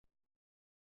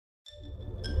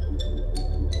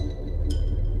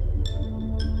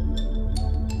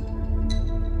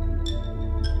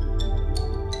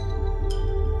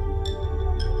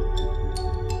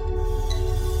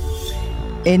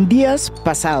En días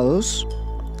pasados,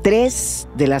 3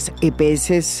 de las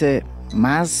EPS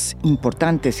más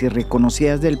importantes y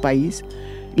reconocidas del país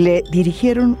le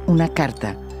dirigieron una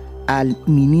carta al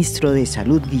ministro de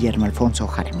Salud, Guillermo Alfonso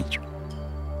Jaramillo.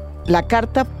 La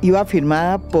carta iba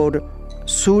firmada por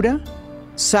Sura,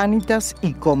 Sanitas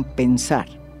y Compensar.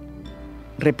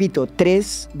 Repito,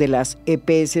 3 de las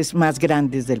EPS más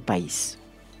grandes del país.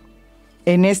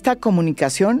 En esta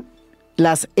comunicación,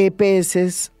 las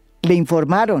EPS le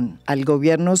informaron al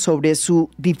gobierno sobre su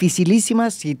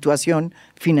dificilísima situación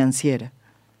financiera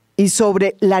y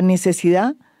sobre la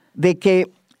necesidad de que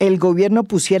el gobierno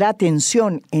pusiera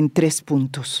atención en 3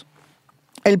 puntos.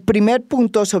 El primer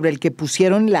punto sobre el que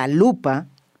pusieron la lupa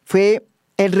fue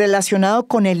el relacionado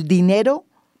con el dinero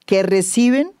que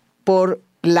reciben por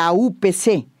la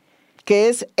UPC, que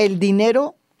es el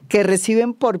dinero que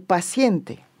reciben por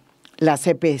paciente las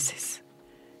EPS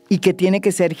y que tiene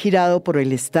que ser girado por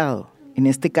el Estado, en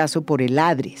este caso por el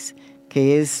ADRES,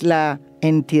 que es la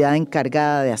entidad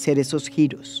encargada de hacer esos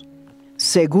giros.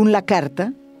 Según la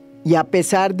carta, y a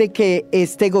pesar de que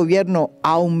este gobierno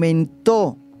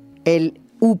aumentó el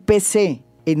UPC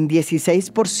en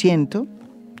 16%,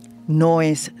 no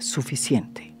es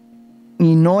suficiente.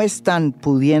 Y no están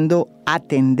pudiendo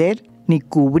atender ni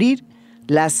cubrir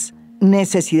las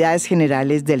necesidades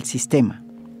generales del sistema.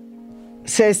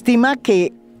 Se estima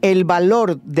que el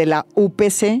valor de la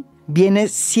UPC viene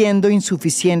siendo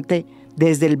insuficiente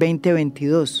desde el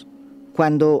 2022,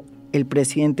 cuando el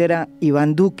presidente era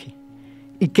Iván Duque,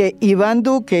 y que Iván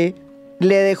Duque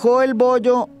le dejó el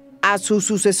bollo a su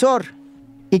sucesor,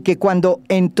 y que cuando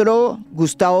entró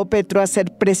Gustavo Petro a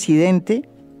ser presidente,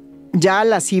 ya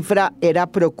la cifra era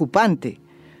preocupante,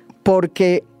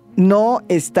 porque no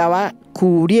estaba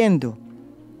cubriendo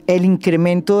el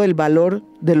incremento del valor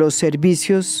de los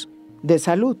servicios de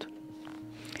salud,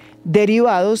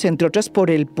 derivados, entre otras, por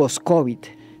el post-COVID,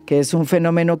 que es un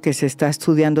fenómeno que se está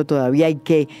estudiando todavía y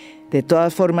que, de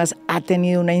todas formas, ha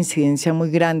tenido una incidencia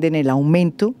muy grande en el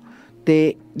aumento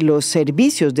de los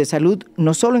servicios de salud,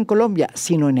 no solo en Colombia,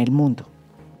 sino en el mundo.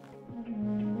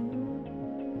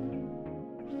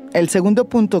 El segundo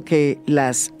punto que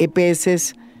las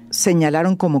EPS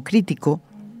señalaron como crítico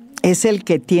es el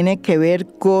que tiene que ver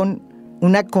con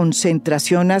una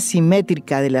concentración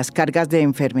asimétrica de las cargas de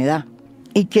enfermedad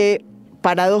y que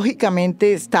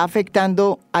paradójicamente está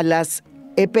afectando a las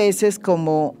EPS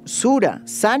como Sura,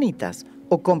 Sanitas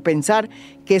o Compensar,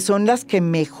 que son las que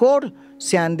mejor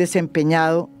se han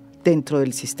desempeñado dentro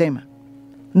del sistema.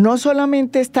 No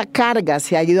solamente esta carga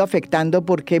se ha ido afectando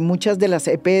porque muchas de las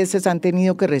EPS han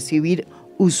tenido que recibir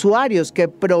usuarios que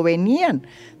provenían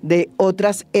de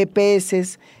otras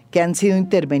EPS que han sido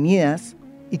intervenidas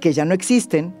y que ya no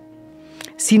existen,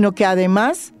 sino que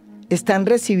además están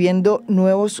recibiendo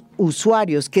nuevos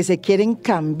usuarios que se quieren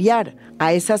cambiar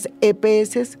a esas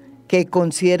EPS que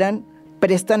consideran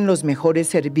prestan los mejores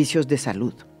servicios de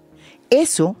salud.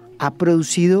 Eso ha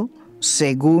producido,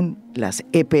 según las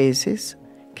EPS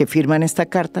que firman esta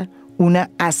carta,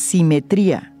 una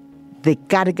asimetría de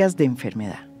cargas de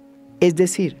enfermedad. Es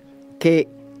decir, que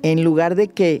en lugar de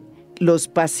que los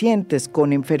pacientes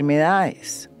con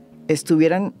enfermedades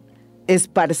estuvieran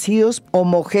esparcidos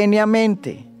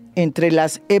homogéneamente entre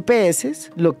las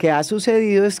EPS, lo que ha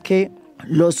sucedido es que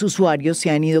los usuarios se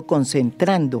han ido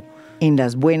concentrando en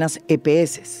las buenas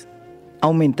EPS,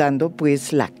 aumentando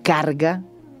pues la carga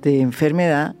de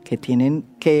enfermedad que tienen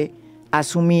que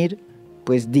asumir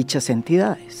pues dichas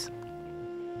entidades.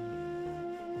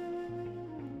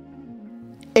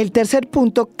 El tercer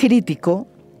punto crítico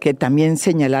que también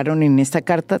señalaron en esta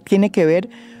carta tiene que ver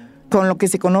con lo que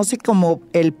se conoce como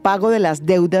el pago de las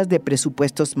deudas de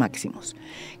presupuestos máximos,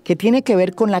 que tiene que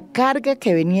ver con la carga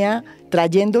que venía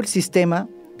trayendo el sistema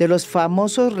de los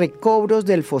famosos recobros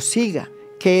del FOSIGA,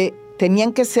 que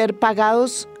tenían que ser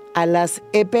pagados a las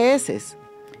EPS.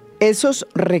 Esos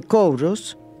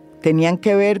recobros tenían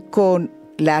que ver con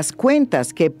las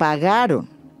cuentas que pagaron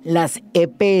las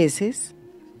EPS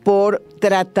por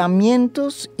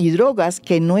tratamientos y drogas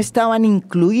que no estaban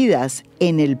incluidas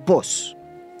en el POS,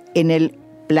 en el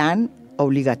Plan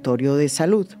Obligatorio de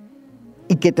Salud,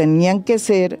 y que tenían que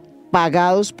ser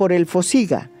pagados por el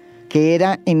FOSIGA, que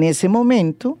era en ese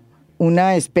momento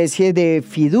una especie de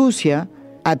fiducia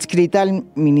adscrita al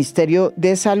Ministerio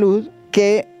de Salud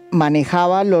que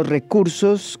manejaba los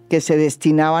recursos que se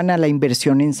destinaban a la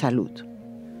inversión en salud.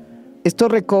 Estos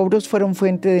recobros fueron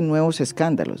fuente de nuevos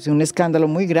escándalos, de un escándalo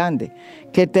muy grande,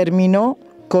 que terminó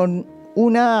con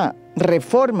una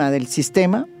reforma del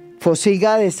sistema.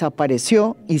 FOSIGA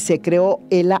desapareció y se creó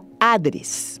el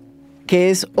ADRES, que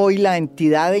es hoy la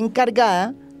entidad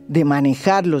encargada de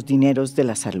manejar los dineros de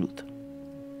la salud.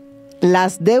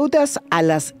 Las deudas a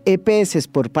las EPS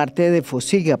por parte de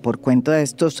Fosiga por cuenta de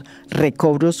estos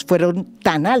recobros fueron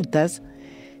tan altas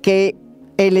que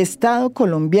el Estado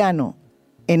colombiano,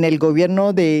 en el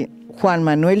gobierno de Juan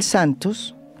Manuel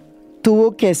Santos,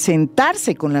 tuvo que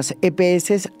sentarse con las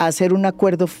EPS a hacer un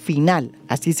acuerdo final,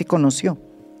 así se conoció,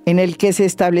 en el que se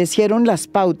establecieron las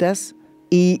pautas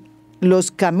y los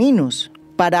caminos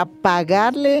para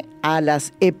pagarle a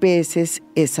las EPS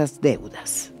esas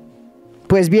deudas.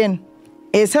 Pues bien,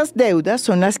 esas deudas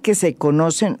son las que se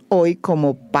conocen hoy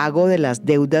como pago de las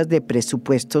deudas de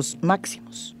presupuestos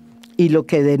máximos. Y lo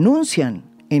que denuncian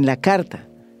en la carta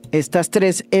estas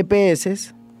 3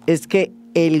 EPS es que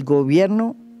el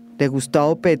gobierno de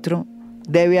Gustavo Petro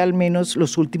debe al menos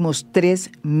los últimos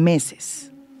 3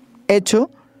 meses,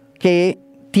 hecho que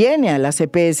tiene a las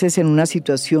EPS en una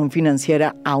situación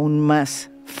financiera aún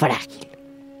más frágil.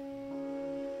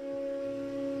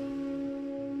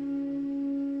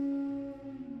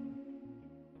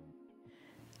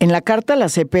 En la carta,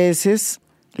 las EPS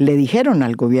le dijeron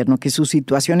al gobierno que su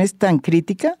situación es tan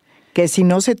crítica que si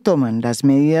no se toman las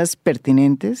medidas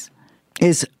pertinentes,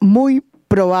 es muy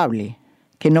probable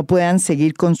que no puedan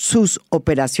seguir con sus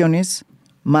operaciones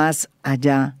más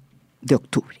allá de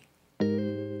octubre.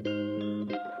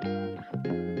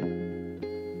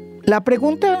 La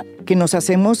pregunta que nos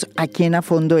hacemos aquí en A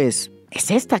Fondo ¿es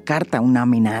esta carta una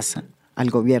amenaza al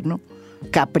gobierno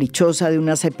caprichosa de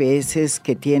unas EPS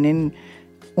que tienen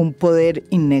un poder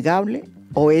innegable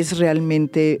o es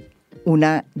realmente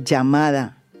una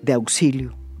llamada de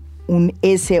auxilio, un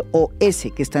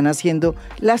SOS que están haciendo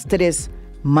las 3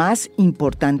 más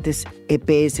importantes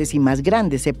EPS y más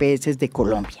grandes EPS de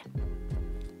Colombia?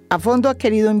 A Fondo ha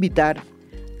querido invitar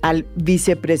al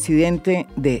vicepresidente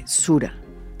de Sura,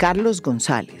 Carlos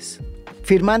González,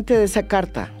 firmante de esa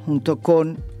carta junto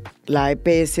con la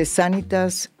EPS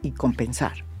Sanitas y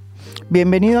Compensar.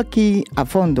 Bienvenido aquí a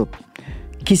Fondo.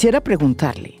 Quisiera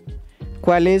preguntarle,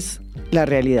 ¿cuál es la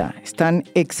realidad? ¿Están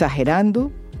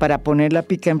exagerando para poner la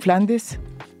pica en Flandes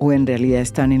o en realidad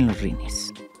están en los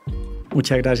rines?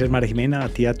 Muchas gracias, María Jimena, a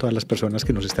ti y a todas las personas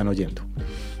que nos están oyendo.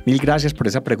 Mil gracias por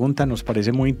esa pregunta, nos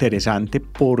parece muy interesante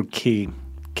porque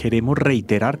queremos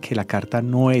reiterar que la carta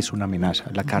no es una amenaza,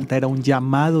 la carta era un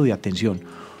llamado de atención,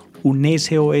 un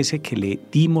SOS que le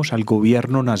dimos al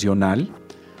gobierno nacional,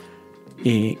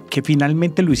 que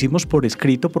finalmente lo hicimos por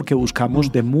escrito porque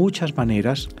buscamos de muchas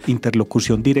maneras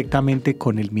interlocución directamente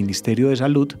con el Ministerio de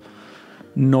Salud.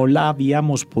 No la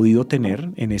habíamos podido tener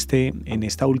en este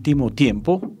último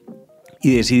tiempo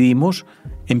y decidimos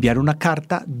enviar una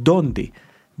carta donde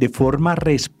de forma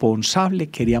responsable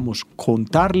queríamos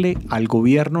contarle al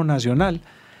gobierno nacional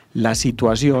la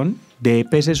situación de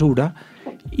EPS Sura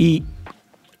y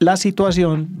la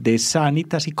situación de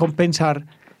Sanitas y Compensar,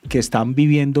 que están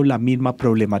viviendo la misma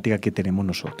problemática que tenemos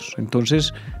nosotros.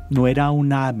 Entonces, no era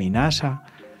una amenaza,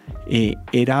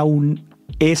 era un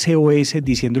SOS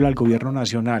diciéndole al gobierno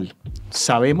nacional,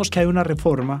 sabemos que hay una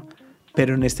reforma,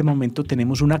 pero en este momento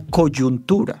tenemos una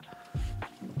coyuntura.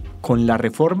 Con la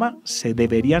reforma se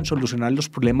deberían solucionar los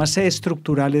problemas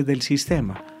estructurales del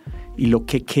sistema. Y lo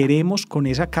que queremos con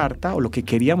esa carta, o lo que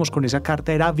queríamos con esa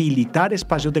carta, era habilitar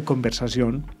espacios de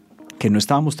conversación que no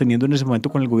estábamos teniendo en ese momento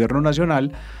con el gobierno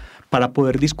nacional para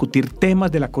poder discutir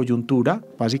temas de la coyuntura,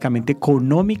 básicamente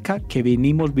económica, que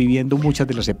venimos viviendo muchas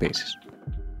de las EPS.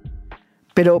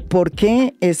 Pero ¿por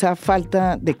qué esa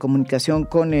falta de comunicación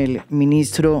con el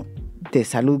ministro de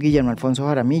Salud, Guillermo Alfonso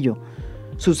Jaramillo?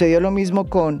 Sucedió lo mismo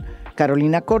con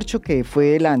Carolina Corcho, que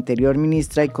fue la anterior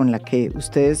ministra y con la que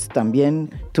ustedes también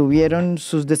tuvieron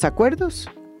sus desacuerdos.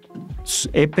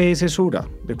 EPS Sura,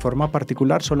 de forma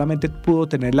particular, solamente pudo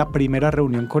tener la primera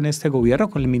reunión con este gobierno,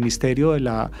 con el ministerio de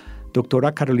la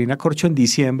doctora Carolina Corcho en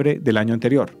diciembre del año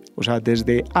anterior. O sea,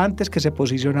 desde antes que se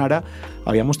posicionara,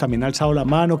 habíamos también alzado la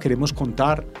mano, queremos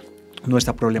contar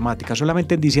nuestra problemática.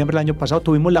 Solamente en diciembre del año pasado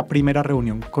tuvimos la primera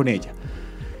reunión con ella.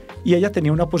 Y ella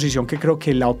tenía una posición que creo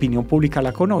que la opinión pública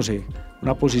la conoce,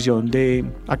 una posición de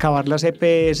acabar las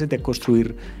EPS, de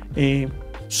construir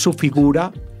su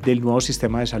figura del nuevo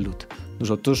sistema de salud.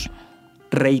 Nosotros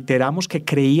reiteramos que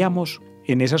creíamos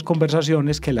en esas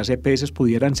conversaciones que las EPS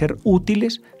pudieran ser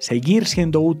útiles, seguir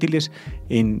siendo útiles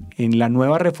en la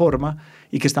nueva reforma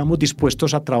y que estamos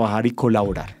dispuestos a trabajar y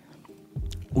colaborar.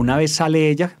 Una vez sale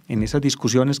ella, en esas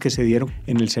discusiones que se dieron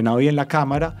en el Senado y en la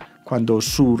Cámara, cuando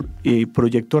su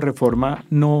proyecto de reforma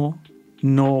no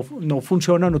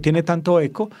funciona, no tiene tanto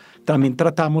eco, también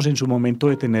tratamos en su momento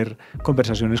de tener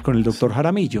conversaciones con el doctor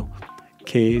Jaramillo,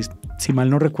 que si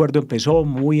mal no recuerdo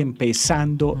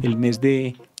empezando el mes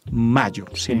de mayo,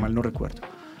 si mal no recuerdo.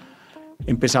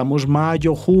 Empezamos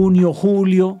mayo, junio,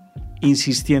 julio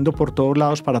insistiendo por todos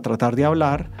lados para tratar de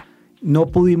hablar. No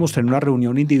pudimos tener una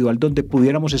reunión individual donde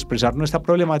pudiéramos expresar nuestra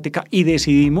problemática y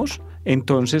decidimos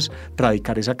entonces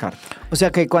radicar esa carta. O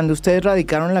sea que cuando ustedes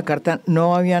radicaron la carta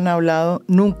no habían hablado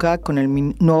nunca con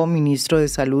el nuevo ministro de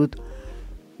Salud.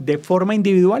 De forma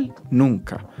individual,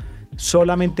 nunca.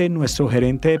 Solamente nuestro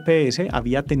gerente de EPS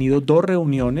había tenido 2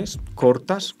 reuniones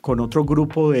cortas con otro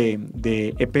grupo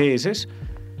de EPS,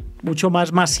 mucho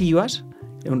más masivas,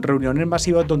 reuniones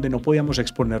masivas donde no podíamos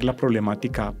exponer la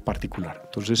problemática particular.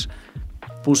 Entonces,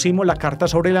 pusimos la carta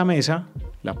sobre la mesa,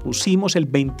 la pusimos el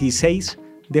 26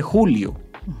 de julio.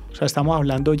 O sea, estamos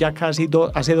hablando ya casi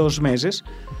hace 2 meses,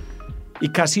 y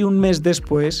casi un mes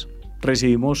después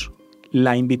recibimos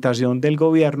la invitación del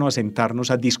gobierno a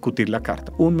sentarnos a discutir la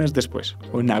carta. Un mes después,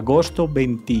 en agosto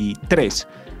 23,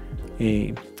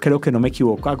 creo que no me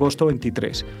equivoco, agosto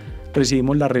 23,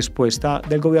 recibimos la respuesta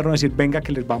del gobierno a decir, venga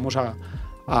que les vamos a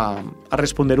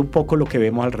responder un poco lo que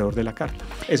vemos alrededor de la carta.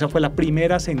 Esa fue la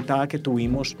primera sentada que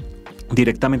tuvimos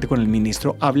directamente con el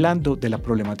ministro hablando de la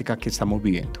problemática que estamos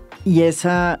viviendo. ¿Y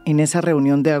en esa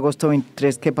reunión de agosto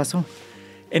 23 qué pasó?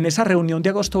 En esa reunión de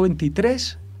agosto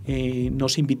 23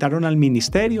 nos invitaron al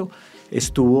ministerio,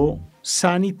 estuvo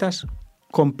Sanitas,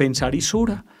 Compensar y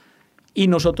Sura, y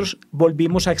nosotros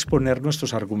volvimos a exponer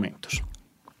nuestros argumentos.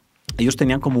 Ellos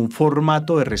tenían como un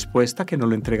formato de respuesta que nos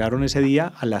lo entregaron ese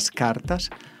día a las cartas,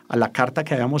 a la carta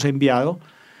que habíamos enviado,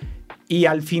 y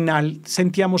al final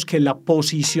sentíamos que la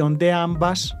posición de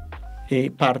ambas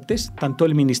partes, tanto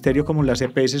el ministerio como las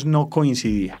EPS, no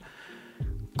coincidía.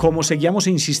 Como seguíamos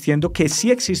insistiendo que sí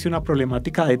existe una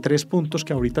problemática de 3 puntos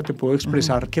que ahorita te puedo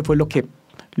expresar, que fue lo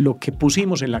que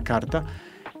pusimos en la carta,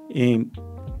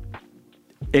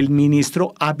 el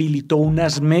ministro habilitó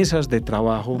unas mesas de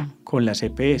trabajo con las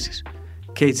EPS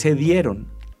que se dieron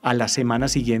a la semana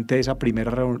siguiente de esa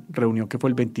primera reunión que fue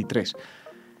el 23.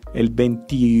 El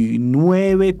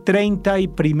 29, 30 y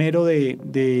 1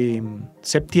 de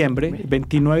septiembre,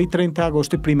 29 y 30 de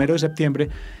agosto y 1 de septiembre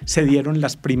se dieron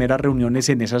las primeras reuniones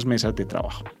en esas mesas de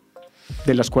trabajo,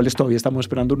 de las cuales todavía estamos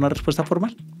esperando una respuesta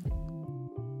formal.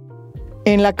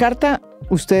 En la carta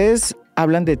ustedes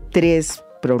hablan de 3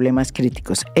 problemas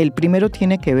críticos. El primero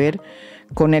tiene que ver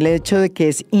con el hecho de que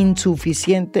es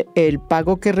insuficiente el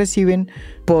pago que reciben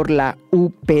por la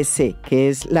UPC, que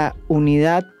es la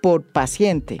unidad por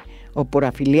paciente o por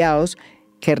afiliados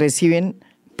que reciben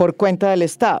por cuenta del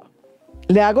Estado.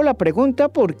 Le hago la pregunta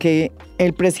porque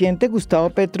el presidente Gustavo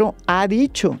Petro ha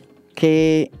dicho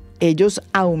que ellos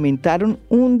aumentaron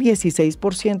un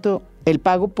 16% el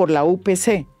pago por la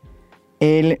UPC.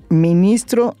 El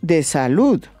ministro de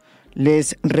Salud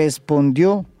les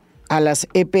respondió a las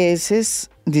EPS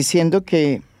diciendo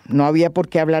que no había por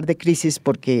qué hablar de crisis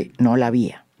porque no la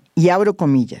había. Y abro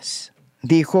comillas.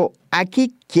 Dijo,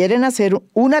 aquí quieren hacer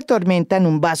una tormenta en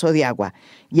un vaso de agua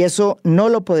y eso no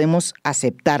lo podemos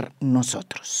aceptar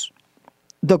nosotros.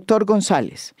 Doctor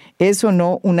González, ¿es o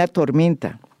no una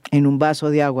tormenta en un vaso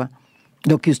de agua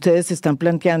lo que ustedes están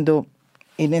planteando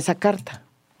en esa carta?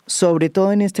 Sobre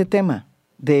todo en este tema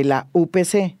de la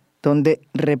UPC, donde,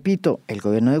 repito, el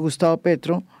gobierno de Gustavo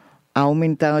Petro ha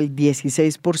aumentado el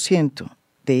 16%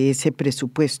 de ese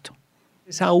presupuesto.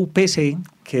 Esa UPC,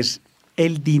 que es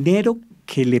el dinero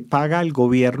que le paga el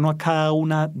gobierno a cada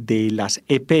una de las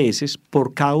EPS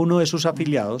por cada uno de sus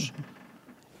afiliados,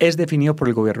 es definido por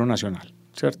el gobierno nacional,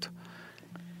 ¿cierto?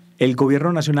 El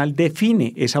gobierno nacional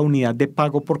define esa unidad de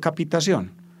pago por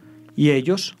capitación y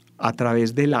ellos, a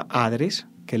través de la ADRES,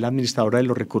 que es la administradora de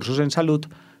los recursos en salud,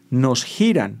 nos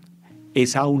giran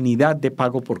esa unidad de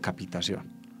pago por capitación.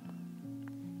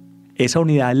 Esa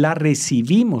unidad la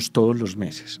recibimos todos los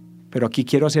meses, pero aquí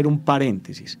quiero hacer un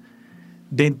paréntesis.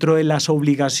 Dentro de las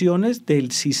obligaciones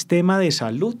del sistema de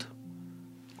salud,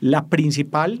 la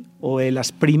principal o de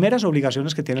las primeras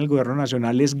obligaciones que tiene el gobierno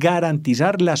nacional es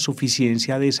garantizar la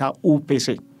suficiencia de esa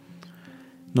UPC.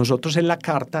 Nosotros en la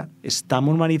carta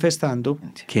estamos manifestando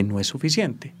que no es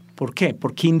suficiente. ¿Por qué?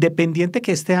 Porque independiente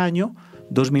que este año,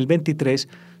 2023,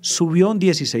 subió un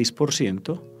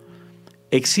 16%,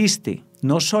 existe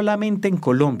no solamente en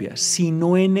Colombia,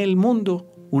 sino en el mundo,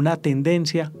 una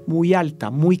tendencia muy alta,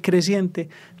 muy creciente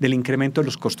del incremento de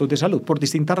los costos de salud por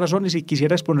distintas razones y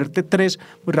quisiera exponerte 3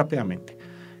 muy rápidamente.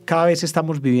 Cada vez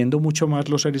estamos viviendo mucho más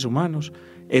los seres humanos.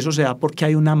 Eso se da porque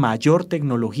hay una mayor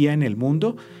tecnología en el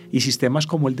mundo y sistemas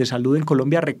como el de salud en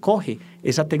Colombia recoge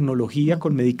esa tecnología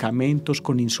con medicamentos,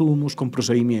 con insumos, con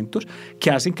procedimientos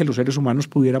que hacen que los seres humanos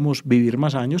pudiéramos vivir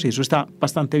más años y eso está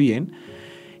bastante bien.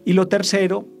 Y lo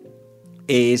tercero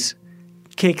es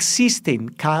que existen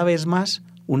cada vez más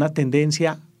una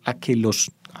tendencia a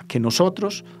que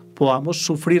nosotros podamos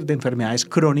sufrir de enfermedades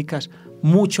crónicas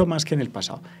mucho más que en el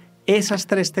pasado. Esas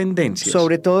tres tendencias.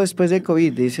 Sobre todo después de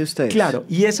COVID, dice usted. Claro,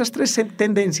 y esas tres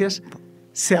tendencias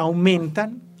se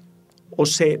aumentan o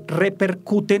se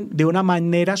repercuten de una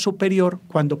manera superior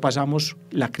cuando pasamos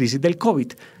la crisis del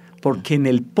COVID, porque en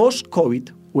el post-COVID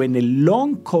o en el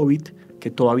long COVID,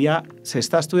 que todavía se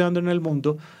está estudiando en el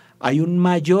mundo, hay un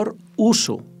mayor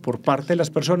uso por parte de las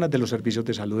personas de los servicios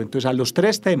de salud. Entonces, a los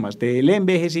tres temas del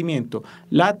envejecimiento,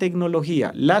 la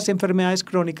tecnología, las enfermedades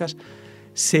crónicas,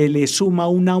 se le suma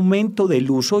un aumento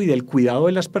del uso y del cuidado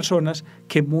de las personas,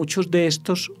 que muchos de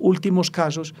estos últimos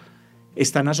casos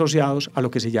están asociados a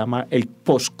lo que se llama el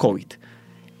post-COVID.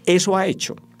 Eso ha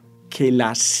hecho que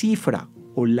la cifra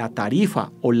o la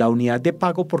tarifa o la unidad de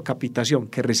pago por capitación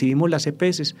que recibimos las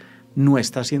EPS no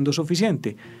está siendo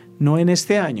suficiente. No en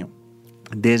este año.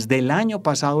 Desde el año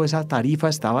pasado esa tarifa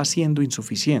estaba siendo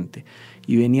insuficiente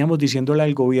y veníamos diciéndole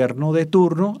al gobierno de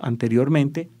turno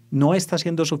anteriormente, no está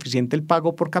siendo suficiente el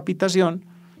pago por capitación.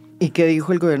 ¿Y qué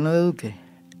dijo el gobierno de Duque?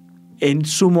 En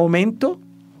su momento,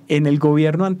 en el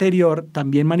gobierno anterior,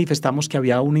 también manifestamos que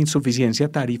había una insuficiencia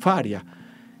tarifaria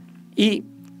y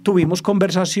tuvimos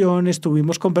conversaciones,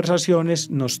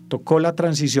 nos tocó la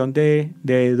transición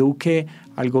de Duque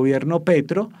al gobierno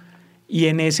Petro y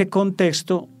en ese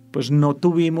contexto pues no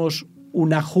tuvimos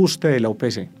un ajuste de la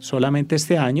UPC, solamente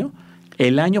este año.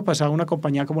 El año pasado una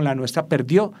compañía como la nuestra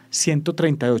perdió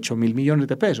 138 mil millones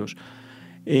de pesos.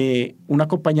 Una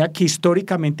compañía que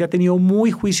históricamente ha tenido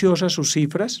muy juiciosas sus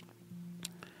cifras,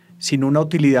 sin una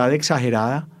utilidad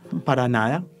exagerada para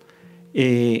nada,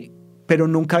 pero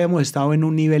nunca habíamos estado en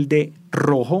un nivel de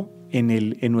rojo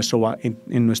en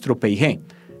nuestro PIG.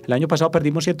 El año pasado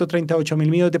perdimos 138 mil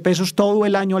millones de pesos, todo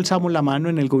el año alzamos la mano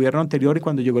en el gobierno anterior y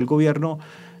cuando llegó el gobierno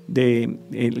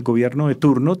de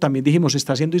turno también dijimos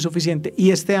está siendo insuficiente y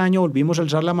este año volvimos a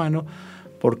alzar la mano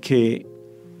porque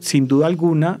sin duda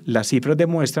alguna las cifras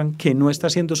demuestran que no está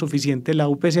siendo suficiente la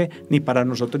UPC ni para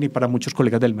nosotros ni para muchos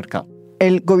colegas del mercado.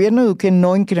 El gobierno de Duque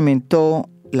no incrementó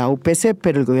la UPC,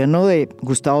 pero el gobierno de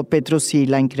Gustavo Petro sí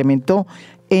la incrementó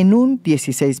en un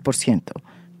 16%.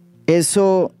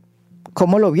 Eso,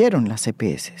 ¿cómo lo vieron las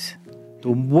EPS?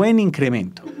 Un buen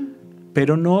incremento,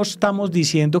 pero no estamos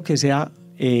diciendo que sea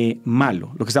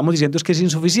malo. Lo que estamos diciendo es que es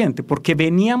insuficiente, porque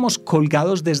veníamos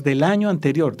colgados desde el año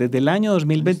anterior, desde el año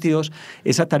 2022,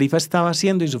 esa tarifa estaba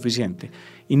siendo insuficiente.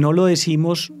 Y no lo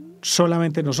decimos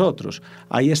solamente nosotros.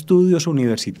 Hay estudios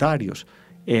universitarios,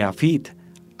 EAFIT,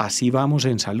 Así Vamos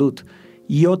en Salud,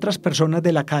 y otras personas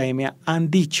de la academia han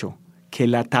dicho que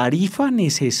la tarifa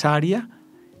necesaria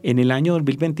en el año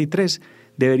 2023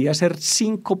 debería ser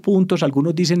 5 puntos,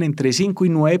 algunos dicen entre 5 y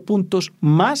 9 puntos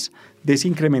más de ese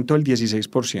incremento del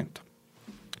 16%.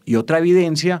 Y otra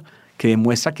evidencia que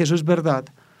demuestra que eso es verdad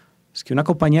es que una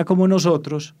compañía como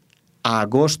nosotros, a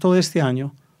agosto de este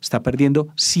año, está perdiendo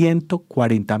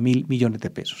 140 mil millones de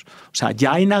pesos. O sea,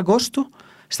 ya en agosto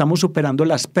estamos superando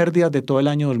las pérdidas de todo el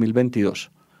año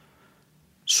 2022.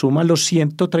 Suma los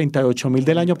 138 mil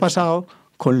del año pasado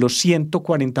con los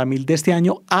 140 mil de este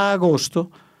año a agosto,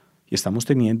 y estamos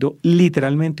teniendo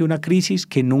literalmente una crisis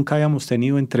que nunca habíamos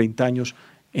tenido en 30 años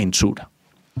en Sura.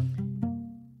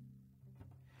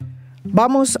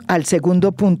 Vamos al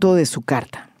segundo punto de su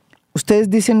carta. Ustedes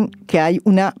dicen que hay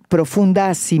una profunda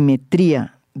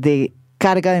asimetría de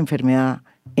carga de enfermedad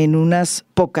en unas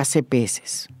pocas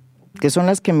EPS, que son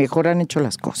las que mejor han hecho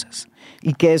las cosas,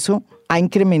 y que eso ha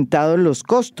incrementado los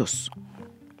costos.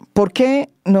 ¿Por qué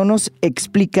no nos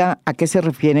explica a qué se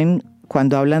refieren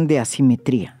cuando hablan de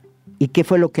asimetría? ¿Y qué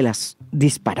fue lo que las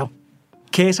disparó?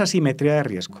 ¿Qué es asimetría de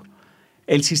riesgo?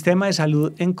 El sistema de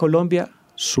salud en Colombia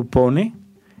supone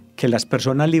que las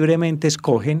personas libremente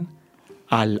escogen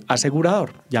al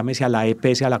asegurador, llámese a la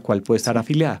EPS a la cual puede estar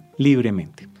afiliada,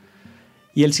 libremente.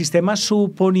 Y el sistema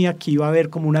suponía que iba a haber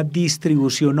como una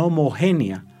distribución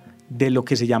homogénea de lo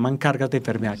que se llaman cargas de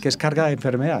enfermedad. ¿Qué es carga de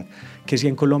enfermedad? Que si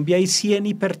en Colombia hay 100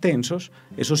 hipertensos,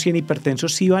 esos 100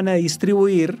 hipertensos se iban a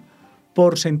distribuir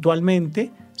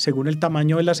porcentualmente, según el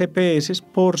tamaño de las EPS,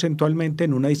 porcentualmente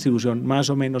en una distribución más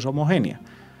o menos homogénea.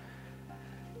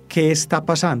 ¿Qué está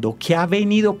pasando? ¿Qué ha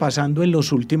venido pasando en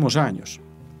los últimos años?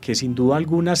 Que sin duda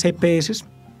algunas EPS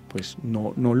pues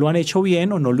no lo han hecho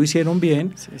bien o no lo hicieron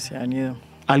bien. Sí, se han ido.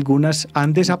 Algunas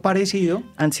han desaparecido.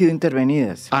 Han sido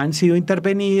intervenidas. Han sido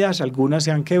intervenidas, algunas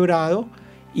se han quebrado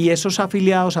y esos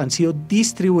afiliados han sido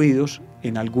distribuidos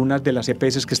en algunas de las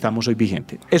EPS que estamos hoy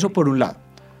vigentes. Eso por un lado.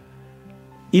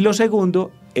 Y lo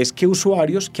segundo es que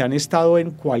usuarios que han estado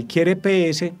en cualquier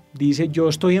EPS dicen yo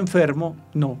estoy enfermo.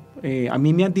 No, a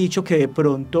mí me han dicho que de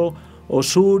pronto o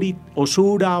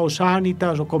Sura, o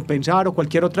Sanitas, o Compensar, o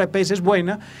cualquier otra EPS es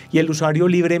buena y el usuario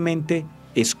libremente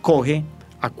escoge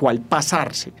a cuál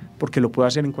pasarse, porque lo puede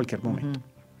hacer en cualquier momento.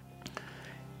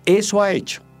 Eso ha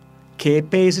hecho que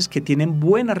EPS que tienen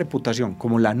buena reputación,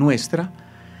 como la nuestra,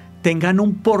 tengan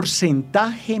un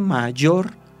porcentaje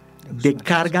mayor de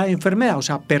carga de enfermedad, o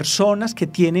sea, personas que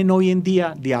tienen hoy en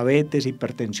día diabetes,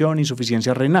 hipertensión,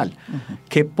 insuficiencia renal,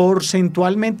 que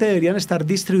porcentualmente deberían estar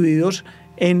distribuidos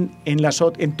en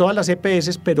todas las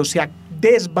EPS, pero se ha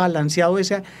desbalanceado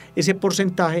ese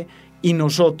porcentaje y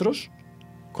nosotros,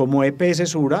 como EPS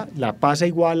Sura, la pasa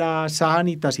igual a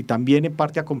Sanitas y también en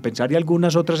parte a Compensar y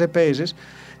algunas otras EPS,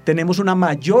 tenemos una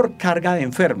mayor carga de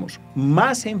enfermos,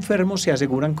 más enfermos se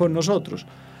aseguran con nosotros.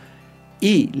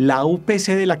 Y la UPC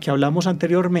de la que hablamos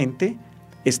anteriormente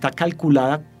está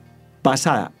calculada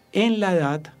basada en la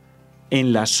edad,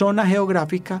 en la zona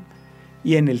geográfica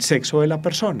y en el sexo de la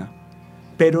persona.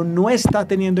 Pero no está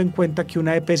teniendo en cuenta que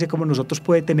una EPS como nosotros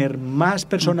puede tener más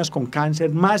personas con cáncer,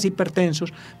 más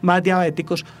hipertensos, más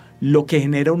diabéticos, lo que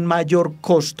genera un mayor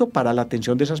costo para la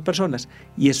atención de esas personas.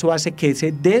 Y eso hace que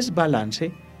ese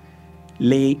desbalance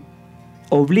le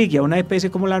obligue a una EPS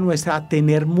como la nuestra a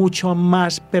tener mucho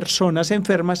más personas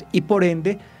enfermas y por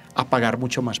ende a pagar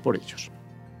mucho más por ellos.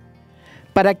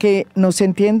 Para que nos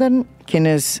entiendan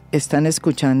quienes están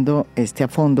escuchando a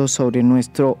fondo sobre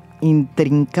nuestro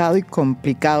intrincado y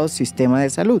complicado sistema de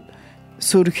salud,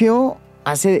 surgió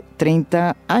hace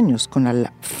 30 años con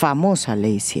la famosa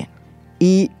Ley 100.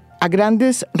 Y a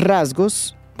grandes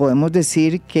rasgos podemos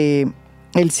decir que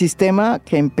el sistema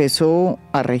que empezó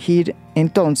a regir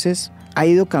entonces ha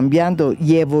ido cambiando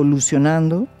y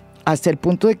evolucionando hasta el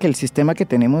punto de que el sistema que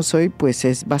tenemos hoy pues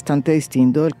es bastante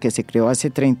distinto del que se creó hace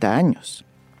 30 años.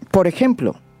 Por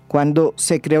ejemplo, cuando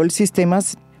se creó el sistema,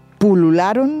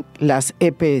 pulularon las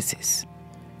EPS.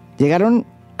 Llegaron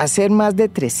a ser más de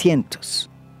 300.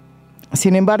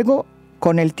 Sin embargo,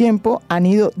 con el tiempo han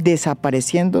ido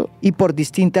desapareciendo y por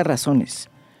distintas razones.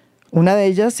 Una de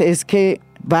ellas es que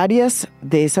varias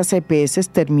de esas EPS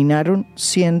terminaron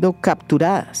siendo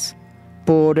capturadas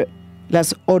por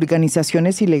las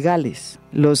organizaciones ilegales,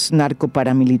 los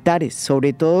narcoparamilitares,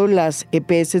 sobre todo las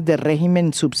EPS de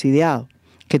régimen subsidiado,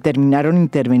 que terminaron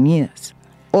intervenidas.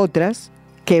 Otras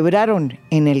quebraron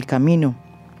en el camino.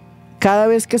 Cada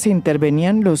vez que se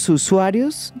intervenían, los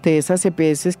usuarios de esas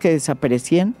EPS que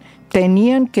desaparecían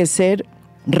tenían que ser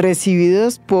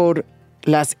recibidos por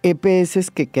las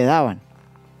EPS que quedaban.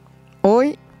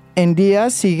 Hoy en día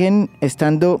siguen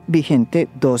estando vigentes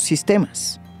dos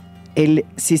sistemas. El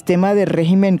sistema de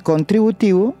régimen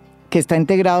contributivo, que está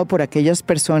integrado por aquellas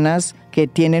personas que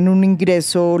tienen un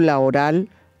ingreso laboral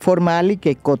formal y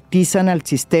que cotizan al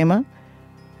sistema,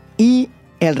 y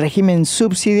el régimen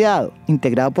subsidiado,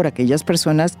 integrado por aquellas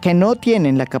personas que no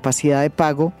tienen la capacidad de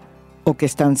pago o que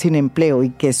están sin empleo y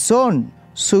que son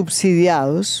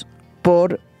subsidiados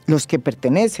por los que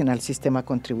pertenecen al sistema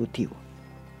contributivo.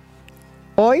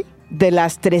 Hoy, de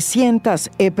las 300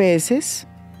 EPS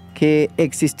que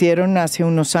existieron hace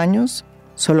unos años,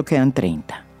 solo quedan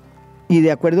 30. Y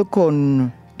de acuerdo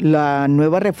con la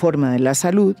nueva reforma de la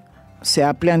salud, se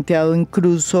ha planteado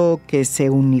incluso que se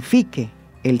unifique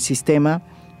el sistema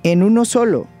en uno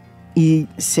solo y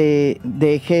se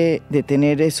deje de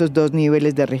tener esos dos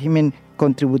niveles de régimen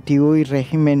contributivo y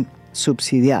régimen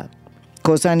subsidiado,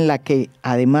 cosa en la que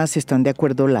además están de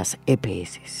acuerdo las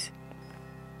EPS.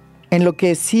 En lo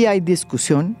que sí hay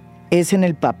discusión es en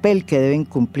el papel que deben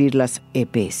cumplir las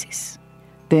EPS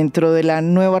dentro de la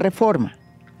nueva reforma.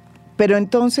 Pero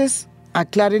entonces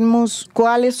aclaremos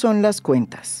cuáles son las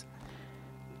cuentas.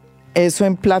 Eso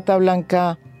en plata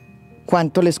blanca,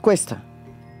 ¿cuánto les cuesta?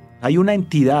 Hay una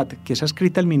entidad que es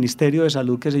adscrita al Ministerio de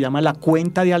Salud que se llama la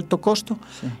cuenta de alto costo,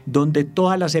 sí, donde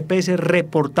todas las EPS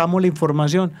reportamos la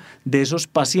información de esos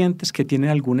pacientes que tienen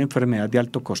alguna enfermedad de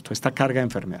alto costo, esta carga de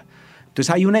enfermedad. Entonces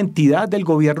hay una entidad del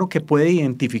gobierno que puede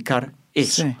identificar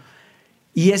eso. Sí.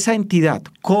 Y esa entidad,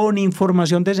 con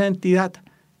información de esa entidad,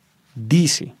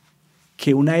 dice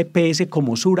que una EPS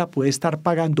como Sura puede estar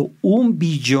pagando 1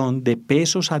 billón de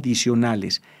pesos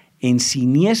adicionales en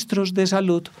siniestros de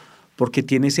salud porque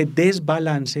tiene ese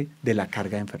desbalance de la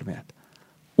carga de enfermedad.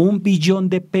 1 billón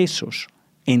de pesos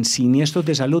en siniestros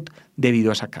de salud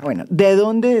debido a esa carga. Bueno, ¿de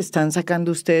dónde están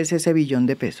sacando ustedes ese billón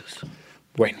de pesos?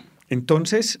 Bueno,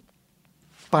 entonces,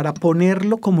 para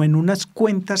ponerlo como en unas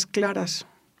cuentas claras,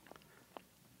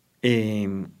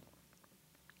 el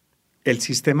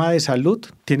sistema de salud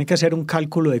tiene que hacer un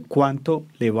cálculo de cuánto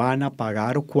le van a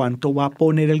pagar o cuánto va a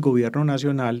poner el gobierno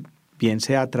nacional, bien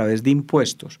sea a través de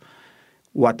impuestos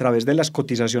o a través de las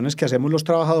cotizaciones que hacemos los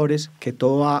trabajadores, que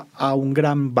todo va a un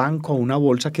gran banco, a una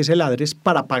bolsa que es el ADRES,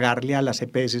 para pagarle a las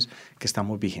EPS que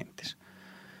estamos vigentes.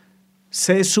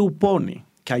 Se supone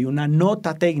que hay una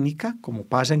nota técnica, como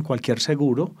pasa en cualquier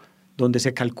seguro, donde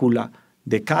se calcula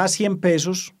de cada 100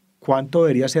 pesos cuánto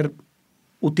debería ser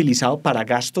utilizado para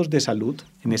gastos de salud.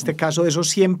 En este caso, de esos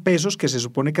 100 pesos que se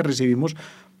supone que recibimos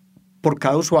por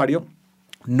cada usuario,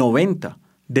 90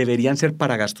 deberían ser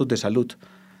para gastos de salud.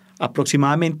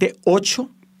 Aproximadamente 8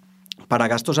 para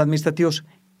gastos administrativos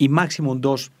y máximo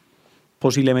 2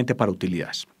 posiblemente para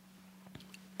utilidades.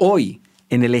 Hoy,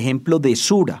 en el ejemplo de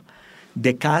Sura,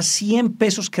 de cada 100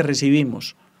 pesos que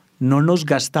recibimos, no nos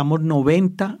gastamos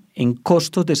 90 en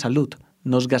costos de salud,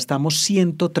 nos gastamos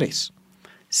 103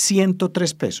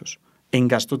 pesos en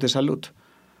gastos de salud.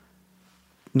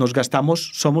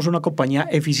 Somos una compañía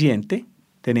eficiente,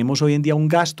 tenemos hoy en día un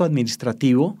gasto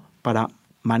administrativo para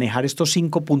manejar estos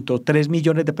 5.3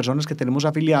 millones de personas que tenemos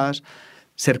afiliadas,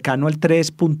 cercano al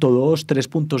 3.2,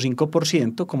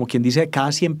 3.5%, como quien dice, de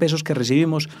cada 100 pesos que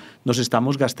recibimos, nos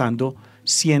estamos gastando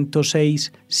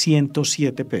 106,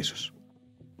 107 pesos.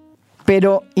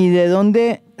 Pero, ¿y de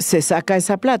dónde se saca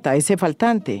esa plata, ese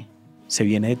faltante? Se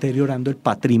viene deteriorando el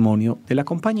patrimonio de la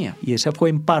compañía y ese fue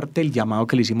en parte el llamado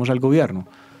que le hicimos al gobierno.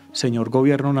 Señor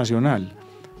Gobierno Nacional,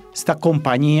 esta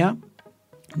compañía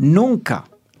nunca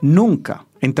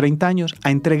en 30 años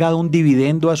ha entregado un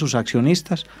dividendo a sus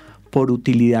accionistas por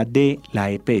utilidad de la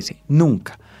EPS.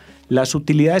 Nunca. Las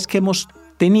utilidades que hemos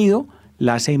tenido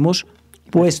las hemos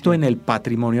puesto en el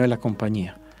patrimonio de la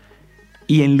compañía.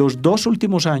 Y en los 2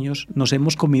 últimos años nos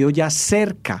hemos comido ya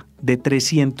cerca de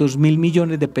 300.000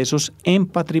 millones de pesos en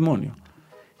patrimonio.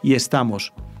 Y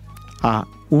estamos a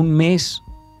 1 mes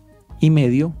y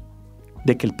medio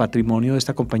de que el patrimonio de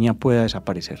esta compañía pueda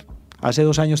desaparecer. Hace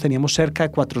 2 años teníamos cerca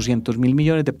de 400.000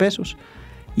 millones de pesos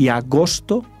y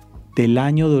agosto del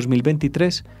año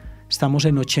 2023 estamos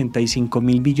en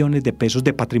 85.000 millones de pesos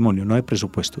de patrimonio, no de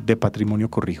presupuesto, de patrimonio,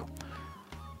 corrijo.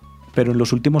 Pero en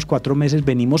los últimos 4 meses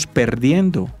venimos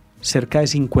perdiendo cerca de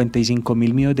 55.000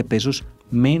 millones de pesos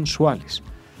mensuales.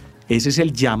 Ese es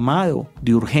el llamado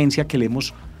de urgencia que le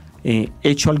hemos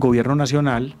hecho al gobierno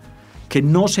nacional, que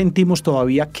no sentimos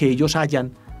todavía que ellos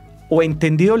hayan o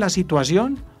entendido la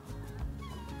situación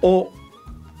o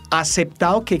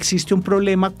aceptado que existe un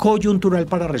problema coyuntural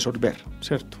para resolver,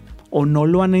 ¿cierto? O no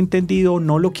lo han entendido o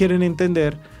no lo quieren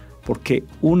entender, porque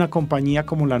una compañía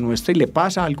como la nuestra, y le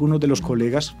pasa a algunos de los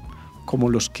colegas como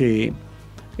los que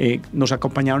nos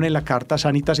acompañaron en la carta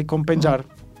Sanitas y Compensar,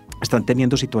 están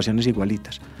teniendo situaciones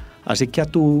igualitas. Así que a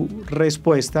tu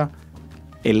respuesta,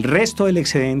 el resto del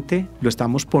excedente lo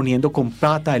estamos poniendo con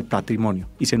plata del patrimonio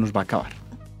y se nos va a acabar.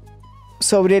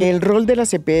 Sobre el rol de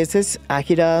las EPS ha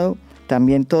girado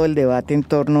también todo el debate en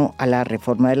torno a la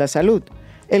reforma de la salud.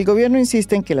 El gobierno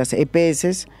insiste en que las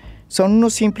EPS son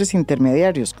unos simples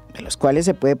intermediarios, de los cuales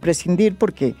se puede prescindir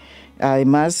porque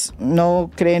además no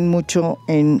creen mucho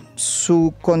en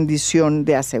su condición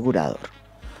de asegurador.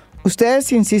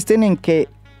 Ustedes insisten en que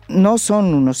no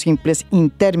son unos simples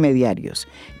intermediarios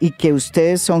y que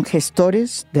ustedes son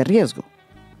gestores de riesgo.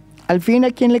 Al fin,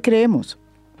 ¿a quién le creemos?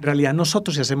 En realidad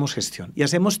nosotros sí hacemos gestión y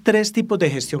hacemos 3 tipos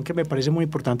de gestión que me parece muy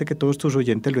importante que todos tus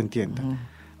oyentes lo entiendan.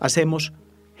 Hacemos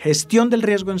gestión del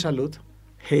riesgo en salud,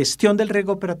 gestión del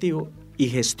riesgo operativo y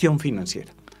gestión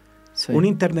financiera. Sí. Un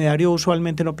intermediario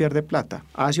usualmente no pierde plata,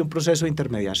 hace un proceso de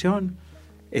intermediación,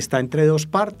 está entre 2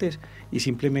 partes y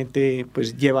simplemente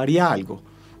pues llevaría algo.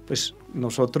 Pues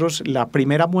nosotros, la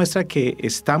primera muestra que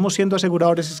estamos siendo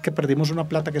aseguradores es que perdimos una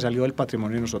plata que salió del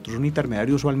patrimonio de nosotros. Un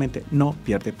intermediario usualmente no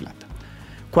pierde plata.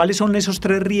 ¿Cuáles son esos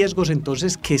 3 riesgos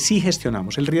entonces que sí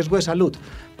gestionamos? El riesgo de salud,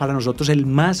 para nosotros el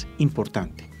más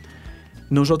importante.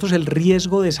 Nosotros el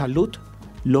riesgo de salud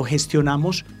lo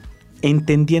gestionamos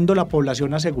entendiendo la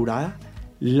población asegurada,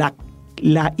 la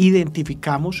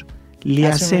identificamos,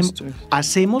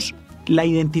 hacemos la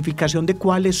identificación de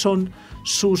cuáles son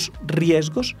sus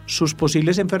riesgos, sus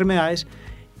posibles enfermedades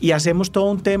y hacemos todo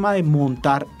un tema de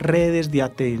montar redes de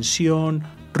atención,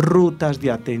 rutas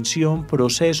de atención,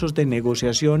 procesos de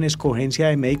negociación, escogencia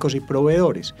de médicos y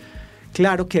proveedores.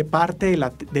 Claro que parte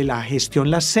de la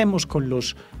gestión la hacemos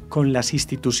con las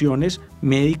instituciones,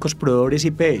 médicos, proveedores y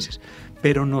EPS,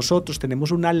 pero nosotros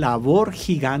tenemos una labor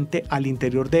gigante al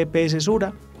interior de EPS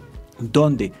Sura,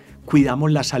 donde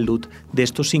cuidamos la salud de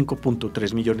estos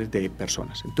 5.3 millones de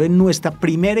personas. Entonces, nuestra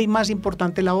primera y más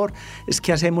importante labor es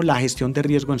que hacemos la gestión de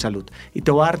riesgo en salud. Y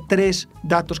te voy a dar 3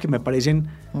 datos que me parecen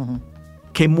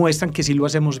que muestran que sí lo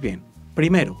hacemos bien.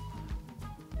 Primero,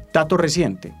 dato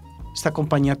reciente, esta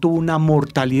compañía tuvo una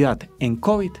mortalidad en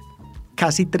COVID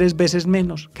casi 3 veces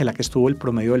menos que la que estuvo el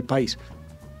promedio del país,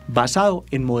 basado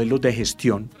en modelos de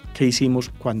gestión que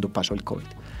hicimos cuando pasó el COVID.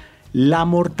 La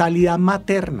mortalidad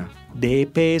materna de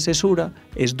EPS Sura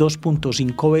es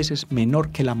 2.5 veces menor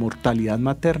que la mortalidad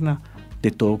materna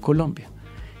de todo Colombia.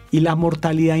 Y la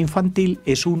mortalidad infantil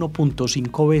es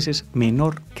 1.5 veces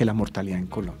menor que la mortalidad en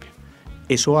Colombia.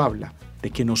 Eso habla de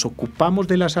que nos ocupamos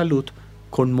de la salud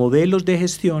con modelos de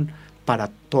gestión para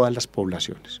todas las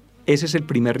poblaciones. Ese es el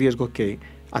primer riesgo que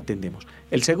atendemos.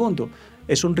 El segundo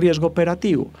es un riesgo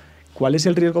operativo. ¿Cuál es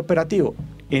el riesgo operativo?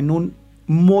 En un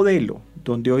modelo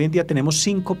donde hoy en día tenemos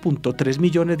 5.3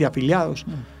 millones de afiliados,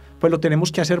 pues lo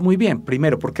tenemos que hacer muy bien.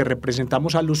 Primero, porque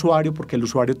representamos al usuario, porque el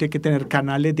usuario tiene que tener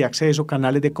canales de acceso,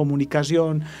 canales de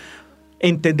comunicación,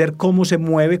 entender cómo se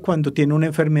mueve cuando tiene una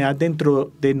enfermedad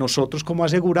dentro de nosotros como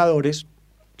aseguradores,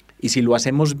 y si lo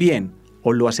hacemos bien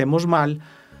o lo hacemos mal,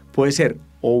 puede ser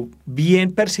o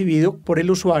bien percibido por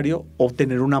el usuario o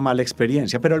tener una mala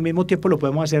experiencia, pero al mismo tiempo lo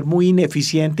podemos hacer muy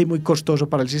ineficiente y muy costoso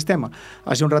para el sistema.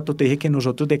 Hace un rato te dije que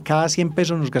nosotros de cada 100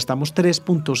 pesos nos gastamos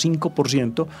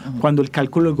 3.5%, cuando el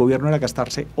cálculo del gobierno era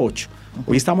gastarse 8.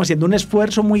 Hoy estamos haciendo un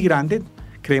esfuerzo muy grande,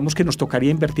 creemos que nos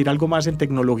tocaría invertir algo más en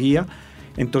tecnología,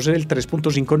 entonces el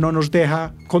 3.5 no nos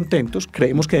deja contentos,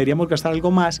 creemos que deberíamos gastar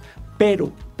algo más,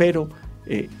 pero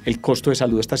el costo de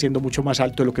salud está siendo mucho más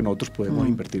alto de lo que nosotros podemos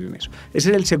invertir en eso. Ese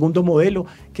es el segundo modelo,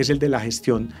 que es el de la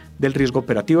gestión del riesgo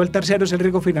operativo. El tercero es el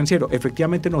riesgo financiero.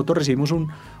 Efectivamente, nosotros recibimos un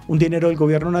dinero del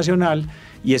gobierno nacional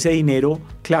y ese dinero,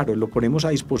 claro, lo ponemos a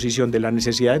disposición de las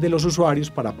necesidades de los usuarios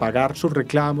para pagar sus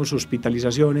reclamos,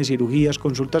 hospitalizaciones, cirugías,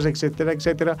 consultas, etcétera,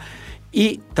 etcétera,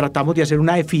 y tratamos de hacer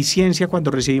una eficiencia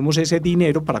cuando recibimos ese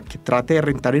dinero para que trate de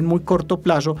rentar en muy corto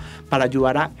plazo para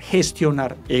ayudar a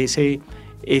gestionar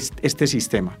este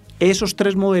sistema. Esos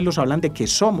tres modelos hablan de que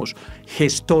somos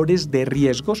gestores de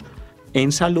riesgos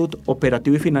en salud,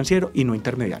 operativo y financiero, y no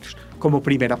intermediarios, como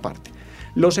primera parte.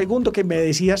 Lo segundo que me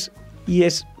decías, y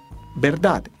es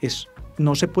verdad,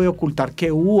 no se puede ocultar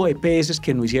que hubo EPS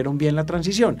que no hicieron bien la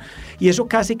transición, y eso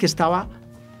casi que estaba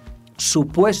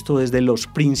supuesto desde los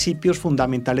principios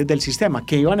fundamentales del sistema,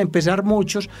 que iban a empezar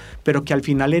muchos, pero que al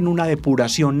final en una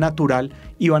depuración natural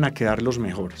iban a quedar los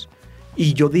mejores.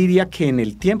 Y yo diría que en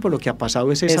el tiempo lo que ha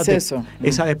pasado es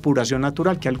esa depuración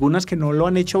natural, que algunas que no lo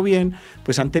han hecho bien,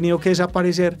 pues han tenido que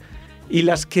desaparecer, y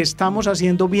las que estamos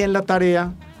haciendo bien la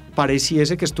tarea,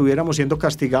 pareciese que estuviéramos siendo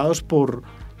castigados por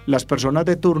las personas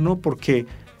de turno, porque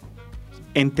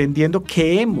entendiendo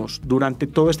que hemos durante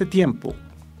todo este tiempo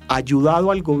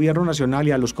ayudado al gobierno nacional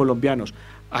y a los colombianos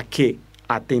a que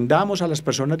atendamos a las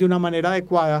personas de una manera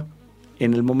adecuada,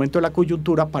 en el momento de la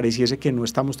coyuntura pareciese que no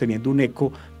estamos teniendo un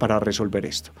eco para resolver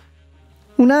esto.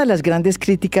 Una de las grandes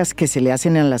críticas que se le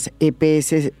hacen a las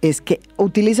EPS es que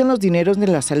utilizan los dineros de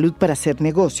la salud para hacer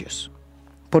negocios.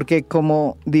 Porque,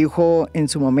 como dijo en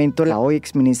su momento la hoy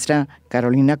exministra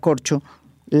Carolina Corcho,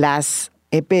 las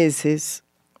EPS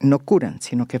no curan,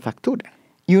 sino que facturan.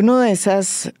 Y una de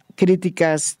esas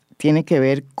críticas tiene que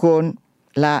ver con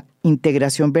la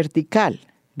integración vertical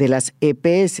de las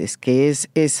EPS, que es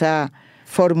esa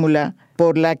fórmula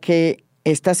por la que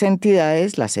estas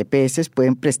entidades, las EPS,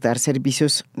 pueden prestar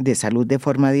servicios de salud de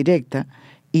forma directa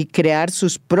y crear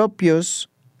sus propios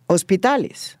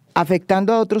hospitales,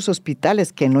 afectando a otros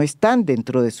hospitales que no están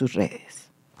dentro de sus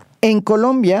redes. En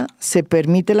Colombia se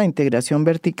permite la integración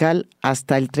vertical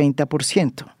hasta el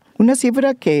 30%, una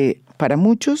cifra que para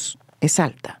muchos es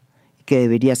alta y que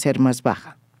debería ser más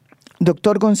baja.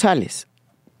 Doctor González,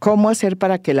 ¿cómo hacer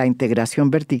para que la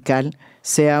integración vertical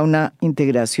sea una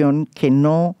integración que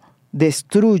no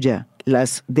destruya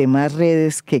las demás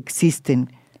redes que existen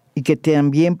y que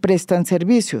también prestan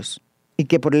servicios, y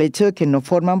que por el hecho de que no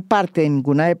forman parte de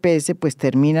ninguna EPS, pues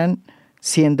terminan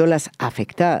siendo las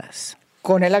afectadas,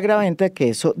 con el agravante de que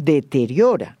eso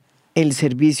deteriora el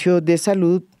servicio de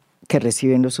salud que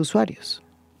reciben los usuarios?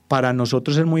 Para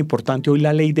nosotros es muy importante, hoy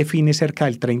la ley define cerca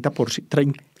del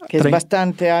 30%, que es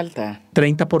bastante alta.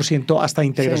 30% hasta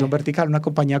integración vertical. Una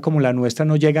compañía como la nuestra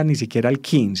no llega ni siquiera al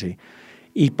 15%.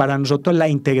 Y para nosotros la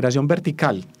integración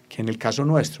vertical, que en el caso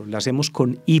nuestro la hacemos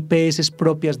con IPS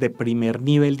propias de primer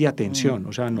nivel de atención,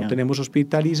 o sea, no tenemos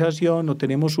hospitalización, no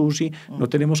tenemos UCI, no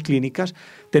tenemos clínicas,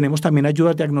 tenemos también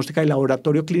ayudas diagnósticas de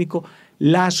laboratorio clínico,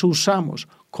 las usamos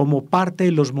como parte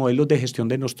de los modelos de gestión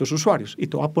de nuestros usuarios. Y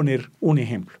te voy a poner un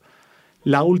ejemplo.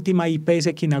 La última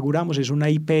IPS que inauguramos es una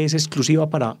IPS exclusiva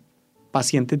para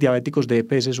pacientes diabéticos de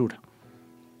EPS Sura.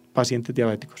 Pacientes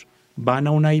diabéticos. Van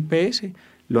a una IPS,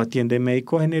 lo atiende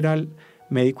médico general,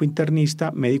 médico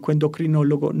internista, médico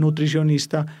endocrinólogo,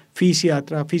 nutricionista,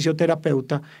 fisiatra,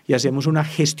 fisioterapeuta, y hacemos una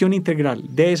gestión integral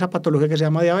de esa patología que se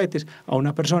llama diabetes a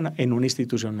una persona en una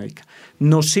institución médica.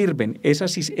 Nos sirven esa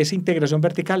integración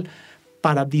vertical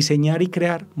para diseñar y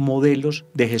crear modelos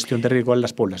de gestión de riesgo a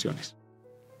las poblaciones.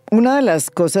 Una de las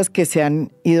cosas que se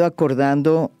han ido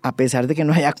acordando, a pesar de que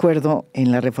no hay acuerdo en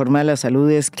la reforma de la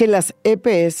salud, es que las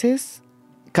EPS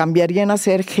cambiarían a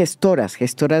ser gestoras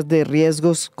de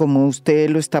riesgos, como usted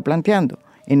lo está planteando,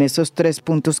 en esos 3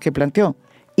 puntos que planteó,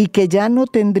 y que ya no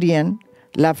tendrían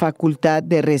la facultad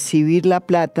de recibir la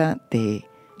plata de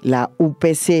la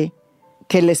UPC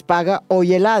que les paga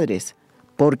hoy el ADRES,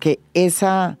 porque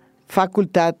esa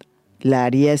facultad la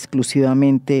haría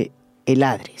exclusivamente el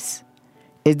ADRES.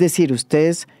 Es decir,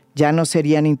 ustedes ya no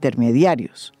serían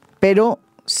intermediarios, pero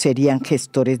serían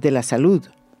gestores de la salud.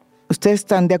 ¿Ustedes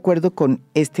están de acuerdo con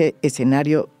este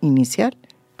escenario inicial?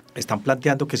 Están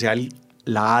planteando que sea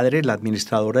la ADRE, la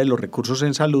administradora de los recursos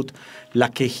en salud, la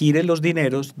que gire los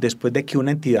dineros después de que una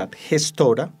entidad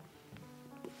gestora,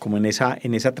 como en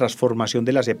esa transformación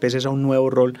de las EPS a un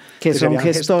nuevo rol, que son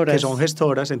gestoras. Que son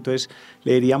gestoras, entonces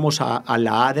le diríamos a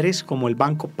la ADRES, como el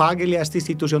banco, páguele a esta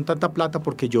institución tanta plata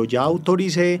porque yo ya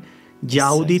autoricé, ya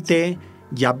audité,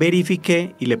 ya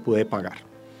verifiqué y le pude pagar.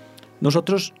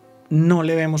 Nosotros no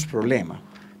le vemos problema,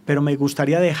 pero me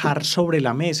gustaría dejar sobre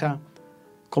la mesa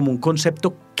como un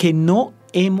concepto que no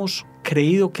hemos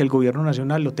creído que el gobierno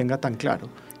nacional lo tenga tan claro,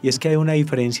 y es que hay una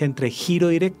diferencia entre giro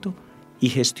directo y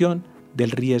gestión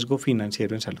del riesgo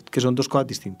financiero en salud, que son 2 cosas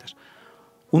distintas.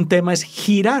 Un tema es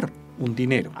girar un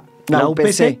dinero. La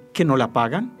UPC, que no la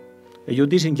pagan, ellos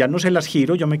dicen, ya no se las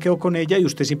giro, yo me quedo con ella y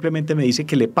usted simplemente me dice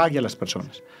que le pague a las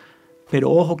personas.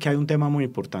 Pero ojo que hay un tema muy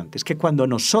importante, es que cuando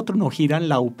nosotros nos giran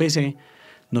la UPC,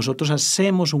 nosotros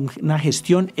hacemos una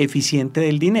gestión eficiente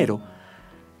del dinero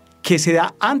que se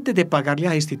da antes de pagarle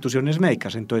a instituciones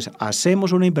médicas. Entonces,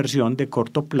 hacemos una inversión de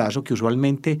corto plazo que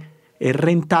usualmente es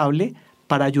rentable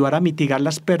para ayudar a mitigar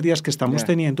las pérdidas que estamos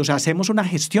teniendo. O sea, hacemos una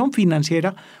gestión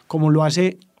financiera como lo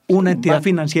hace una entidad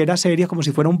financiera seria, como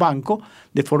si fuera un banco,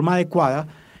 de forma adecuada,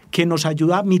 que nos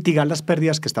ayuda a mitigar las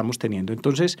pérdidas que estamos teniendo.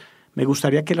 Entonces, me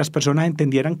gustaría que las personas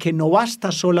entendieran que no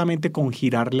basta solamente con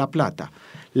girar la plata.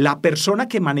 La persona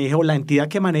que maneje o la entidad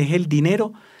que maneje el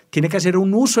dinero tiene que hacer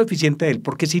un uso eficiente de él,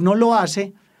 porque si no lo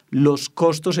hace, los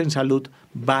costos en salud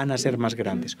van a ser más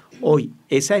grandes. Hoy,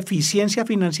 esa eficiencia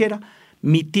financiera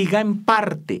mitiga en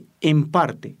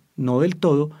parte, no del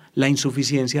todo, la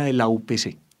insuficiencia de la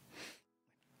UPC.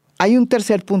 Hay un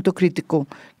tercer punto crítico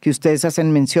que ustedes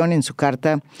hacen mención en su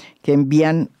carta que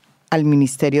envían al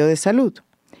Ministerio de Salud.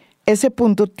 Ese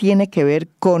punto tiene que ver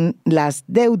con las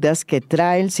deudas que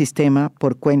trae el sistema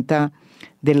por cuenta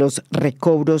de los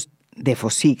recobros de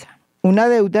Fosiga. Una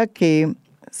deuda que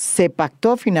se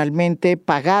pactó finalmente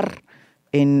pagar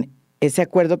en ese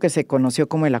acuerdo que se conoció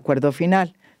como el acuerdo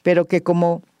final, pero que,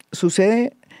 como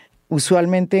sucede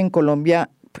usualmente en Colombia,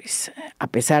 pues a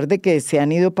pesar de que se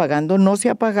han ido pagando, no se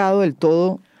ha pagado del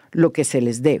todo lo que se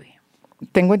les debe.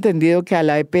 Tengo entendido que a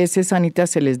la EPS Sanita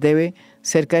se les debe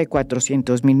cerca de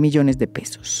 400.000 millones de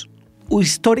pesos.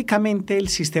 Históricamente el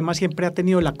sistema siempre ha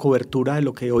tenido la cobertura de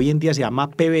lo que hoy en día se llama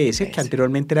PBS, que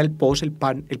anteriormente era el POS, el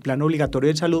Plan Obligatorio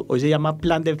de Salud, hoy se llama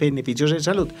Plan de Beneficios en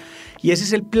Salud. Y ese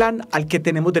es el plan al que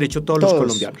tenemos derecho todos los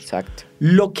colombianos. Exacto.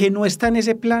 Lo que no está en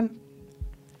ese plan,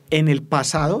 en el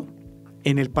pasado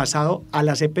a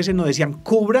las EPS nos decían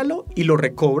cúbralo y lo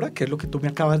recobra, que es lo que tú me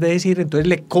acabas de decir. Entonces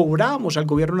le cobramos al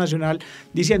gobierno nacional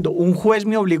diciendo, un juez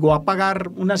me obligó a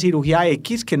pagar una cirugía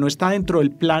X que no está dentro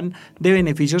del plan de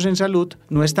beneficios en salud,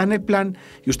 no está en el plan,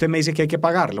 y usted me dice que hay que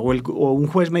pagarlo, o un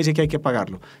juez me dice que hay que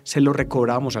pagarlo. Se lo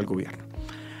recobramos al gobierno.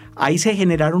 Ahí se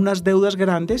generaron unas deudas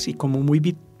grandes y, como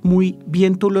muy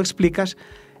bien tú lo explicas,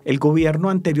 el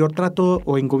gobierno anterior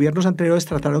en gobiernos anteriores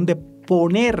trataron de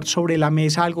poner sobre la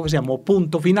mesa algo que se llamó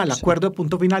punto final, acuerdo de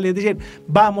punto final, es decir,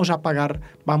 vamos a pagar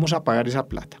esa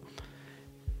plata.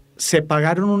 Se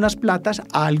pagaron unas platas,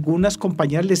 a algunas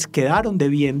compañías les quedaron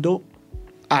debiendo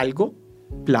algo,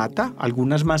 plata,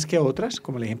 algunas más que otras,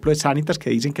 como el ejemplo de Sanitas, que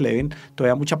dicen que le deben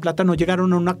todavía mucha plata, no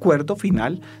llegaron a un acuerdo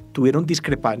final, tuvieron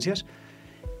discrepancias.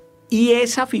 Y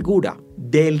esa figura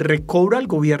del recobro al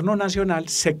gobierno nacional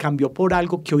se cambió por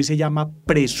algo que hoy se llama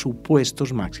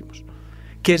presupuestos máximos,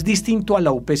 que es distinto a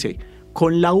la UPC.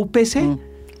 Con la UPC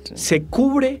se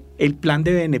cubre el plan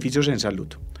de beneficios en salud.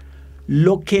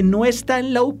 Lo que no está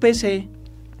en la UPC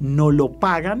no lo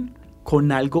pagan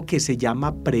con algo que se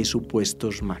llama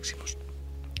presupuestos máximos.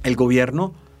 El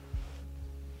gobierno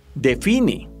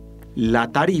define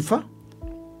la tarifa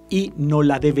y no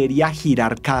la debería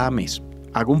girar cada mes.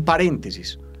 Hago un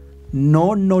paréntesis,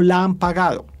 no la han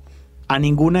pagado a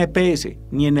ninguna EPS,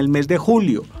 ni en el mes de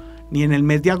julio, ni en el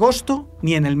mes de agosto,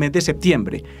 ni en el mes de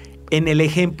septiembre. En el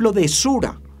ejemplo de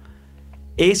Sura,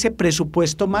 ese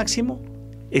presupuesto máximo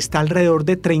está alrededor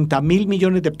de 30.000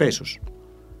 millones de pesos.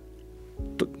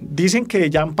 dicen que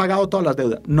ya han pagado todas las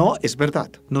deudas. No, es verdad.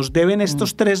 Nos deben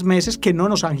estos 3 meses que no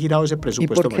nos han girado ese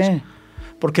presupuesto. ¿Y por qué?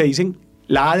 Porque dicen,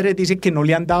 la ADRE dice que no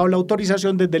le han dado la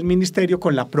autorización desde el ministerio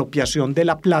con la apropiación de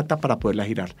la plata para poderla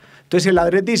girar. Entonces el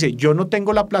ADRE dice, yo no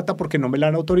tengo la plata porque no me la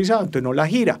han autorizado, entonces no la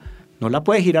gira. No la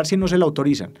puede girar si no se la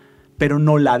autorizan. Pero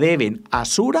no la deben a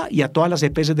Sura y a todas las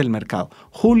EPS del mercado.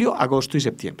 Julio, agosto y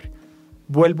septiembre.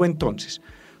 Vuelvo entonces.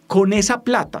 Con esa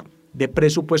plata de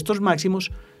presupuestos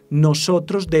máximos,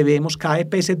 nosotros debemos, cada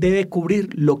EPS debe cubrir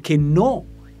lo que no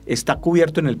está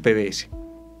cubierto en el PBS.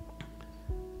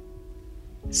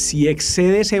 Si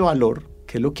excede ese valor,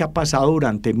 que es lo que ha pasado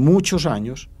durante muchos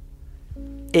años,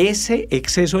 ese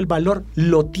exceso del valor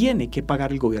lo tiene que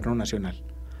pagar el gobierno nacional,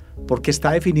 porque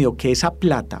está definido que esa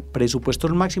plata,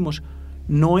 presupuestos máximos,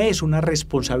 no es una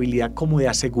responsabilidad como de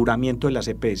aseguramiento de las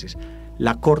EPS.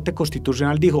 La Corte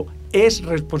Constitucional dijo, es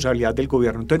responsabilidad del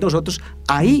gobierno. Entonces nosotros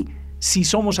ahí sí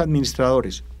somos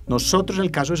administradores. Nosotros, en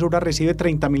el caso de Sura, recibe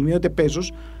 30.000 millones de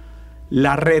pesos.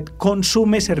 La red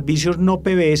consume servicios no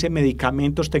PBS,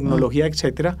 medicamentos, tecnología,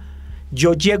 etcétera.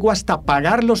 Yo llego hasta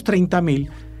pagar los 30.000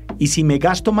 y si me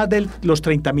gasto más de los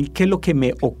 30.000, que es lo que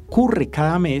me ocurre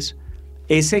cada mes,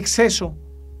 ese exceso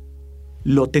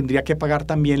lo tendría que pagar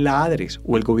también la ADRES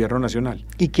o el gobierno nacional.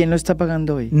 ¿Y quién lo está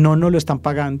pagando hoy? No nos lo están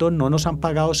pagando, no nos han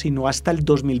pagado sino hasta el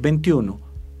 2021.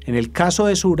 En el caso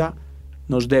de Sura,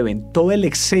 nos deben todo el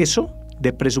exceso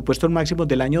de presupuestos máximos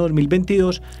del año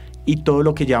 2022 y todo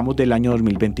lo que llevamos del año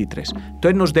 2023.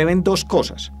 Entonces nos deben 2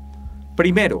 cosas.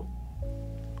 Primero,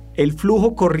 el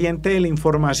flujo corriente de la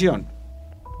información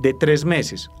de 3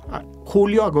 meses,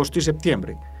 julio, agosto y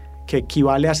septiembre, que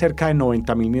equivale a cerca de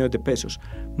 90.000 millones de pesos,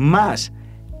 más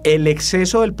el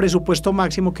exceso del presupuesto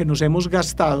máximo que nos hemos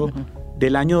gastado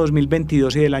del año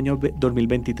 2022 y del año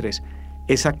 2023.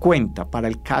 Esa cuenta para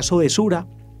el caso de Sura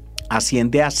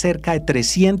asciende a cerca de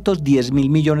 310.000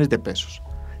 millones de pesos.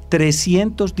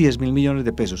 310.000 millones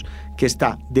de pesos, que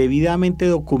está debidamente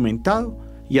documentado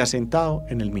y asentado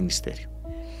en el ministerio.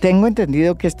 Tengo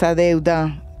entendido que esta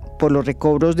deuda por los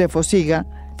recobros de Fosiga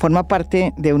forma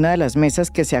parte de una de las mesas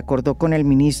que se acordó con el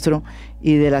ministro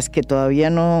y de las que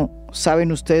todavía no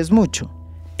saben ustedes mucho.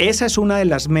 Esa es una de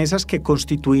las mesas que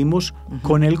constituimos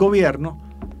con el gobierno.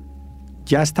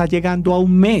 Ya está llegando a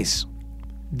un mes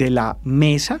de la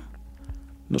mesa.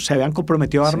 Nos se habían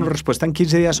comprometido a darnos respuesta en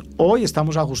 15 días. Hoy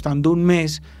estamos ajustando un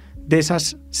mes de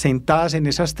esas sentadas en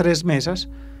esas 3 mesas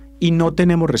y no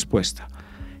tenemos respuesta.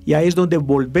 Y ahí es donde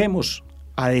volvemos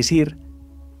a decir,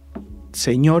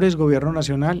 señores Gobierno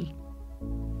Nacional,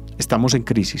 estamos en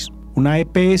crisis. Una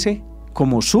EPS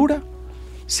como Sura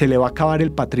se le va a acabar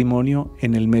el patrimonio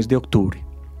en el mes de octubre.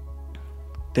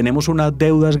 Tenemos unas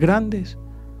deudas grandes,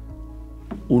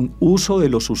 un uso de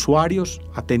los usuarios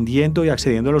atendiendo y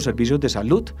accediendo a los servicios de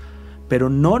salud, pero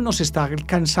no nos está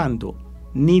alcanzando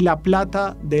ni la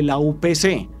plata de la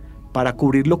UPC para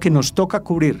cubrir lo que nos toca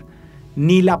cubrir,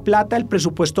 ni la plata del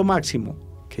presupuesto máximo,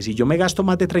 que si yo me gasto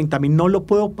más de 30.000 no lo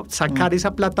puedo sacar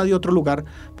esa plata de otro lugar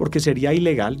porque sería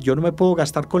ilegal. Yo no me puedo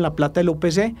gastar con la plata del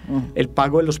UPC el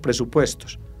pago de los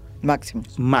presupuestos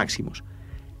máximos.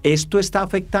 Esto está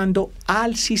afectando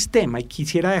al sistema y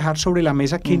quisiera dejar sobre la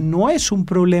mesa que no es un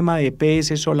problema de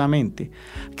EPS solamente,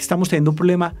 que estamos teniendo un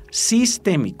problema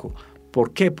sistémico.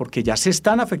 ¿Por qué? Porque ya se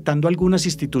están afectando algunas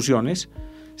instituciones.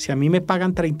 Si a mí me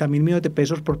pagan 30.000 millones de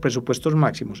pesos por presupuestos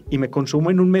máximos y me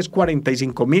consumo en un mes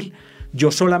 45.000,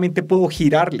 yo solamente puedo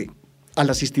girarle a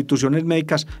las instituciones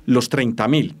médicas los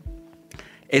 30.000.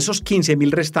 Esos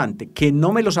 15.000 restantes que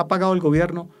no me los ha pagado el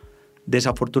gobierno,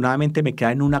 desafortunadamente me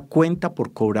queda en una cuenta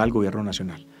por cobrar al gobierno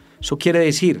nacional. Eso quiere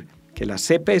decir que las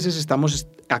EPS estamos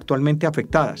actualmente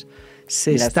afectadas.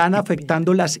 Se están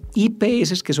afectando las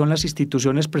IPS, que son las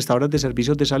instituciones prestadoras de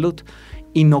servicios de salud,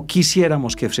 y no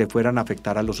quisiéramos que se fueran a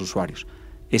afectar a los usuarios.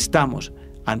 Estamos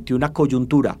ante una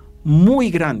coyuntura muy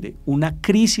grande, una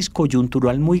crisis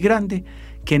coyuntural muy grande,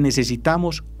 que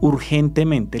necesitamos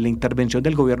urgentemente la intervención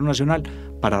del gobierno nacional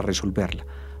para resolverla,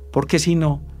 porque si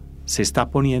no, se está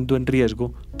poniendo en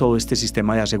riesgo todo este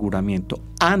sistema de aseguramiento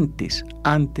antes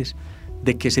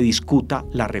de que se discuta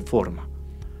la reforma.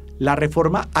 La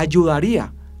reforma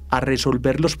ayudaría a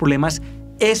resolver los problemas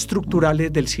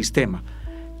estructurales del sistema.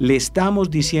 Le estamos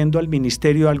diciendo al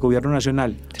Ministerio y al Gobierno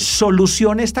Nacional,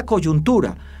 solucione esta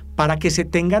coyuntura para que se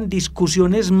tengan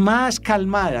discusiones más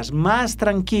calmadas, más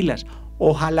tranquilas,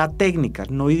 ojalá técnicas,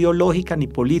 no ideológicas ni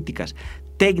políticas,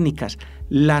 técnicas.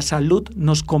 La salud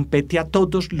nos compete a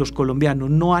todos los colombianos,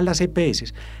 no a las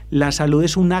EPS. La salud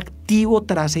es un activo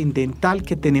trascendental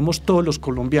que tenemos todos los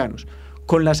colombianos.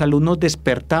 Con la salud nos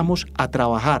despertamos a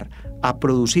trabajar, a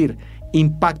producir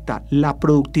impacta la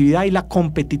productividad y la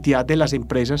competitividad de las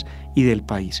empresas y del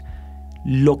país.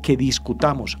 Lo que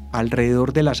discutamos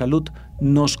alrededor de la salud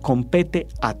nos compete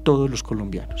a todos los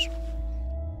colombianos.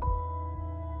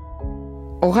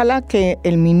 Ojalá que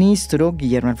el ministro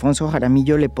Guillermo Alfonso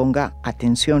Jaramillo le ponga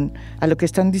atención a lo que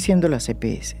están diciendo las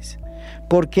EPS,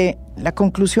 porque la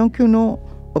conclusión que uno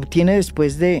obtiene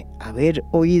después de haber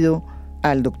oído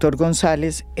al doctor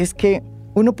González es que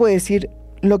uno puede decir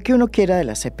lo que uno quiera de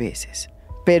las EPS,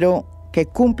 pero que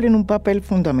cumplen un papel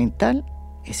fundamental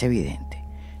es evidente.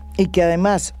 Y que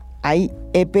además hay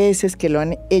EPS que lo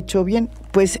han hecho bien,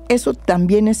 pues eso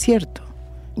también es cierto.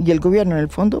 Y el gobierno en el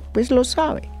fondo pues lo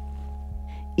sabe.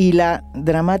 Y la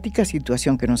dramática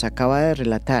situación que nos acaba de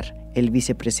relatar el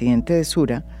vicepresidente de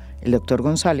Sura, el doctor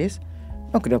González,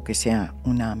 no creo que sea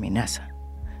una amenaza,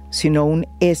 sino un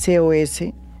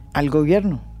SOS al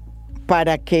gobierno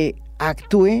para que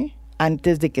actúe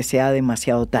antes de que sea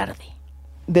demasiado tarde.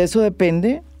 De eso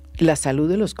depende la salud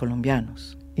de los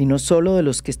colombianos, y no solo de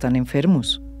los que están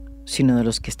enfermos, sino de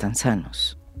los que están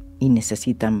sanos y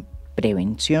necesitan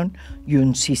prevención y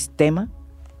un sistema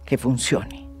que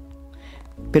funcione.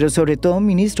 Pero sobre todo,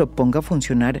 ministro, ponga a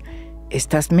funcionar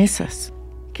estas mesas,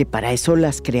 que para eso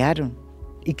las crearon,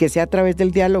 y que sea a través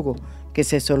del diálogo que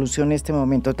se solucione este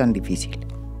momento tan difícil.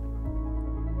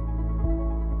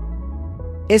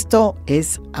 Esto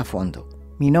es A Fondo.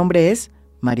 Mi nombre es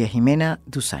María Jimena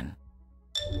Duzán.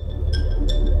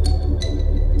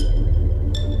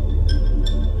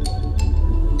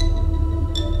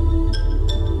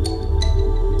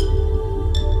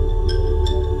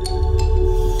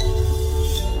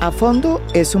 A Fondo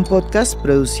es un podcast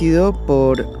producido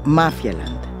por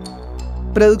Mafialand.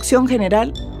 Producción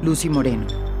general, Lucy Moreno.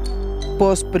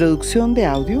 Postproducción de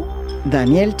audio,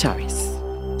 Daniel Chávez.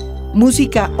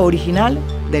 Música original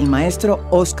del maestro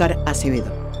Óscar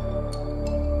Acevedo.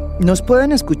 Nos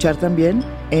pueden escuchar también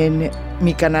en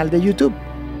mi canal de YouTube.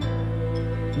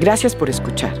 Gracias por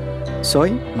escuchar.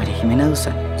 Soy María Jimena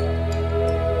Duzán.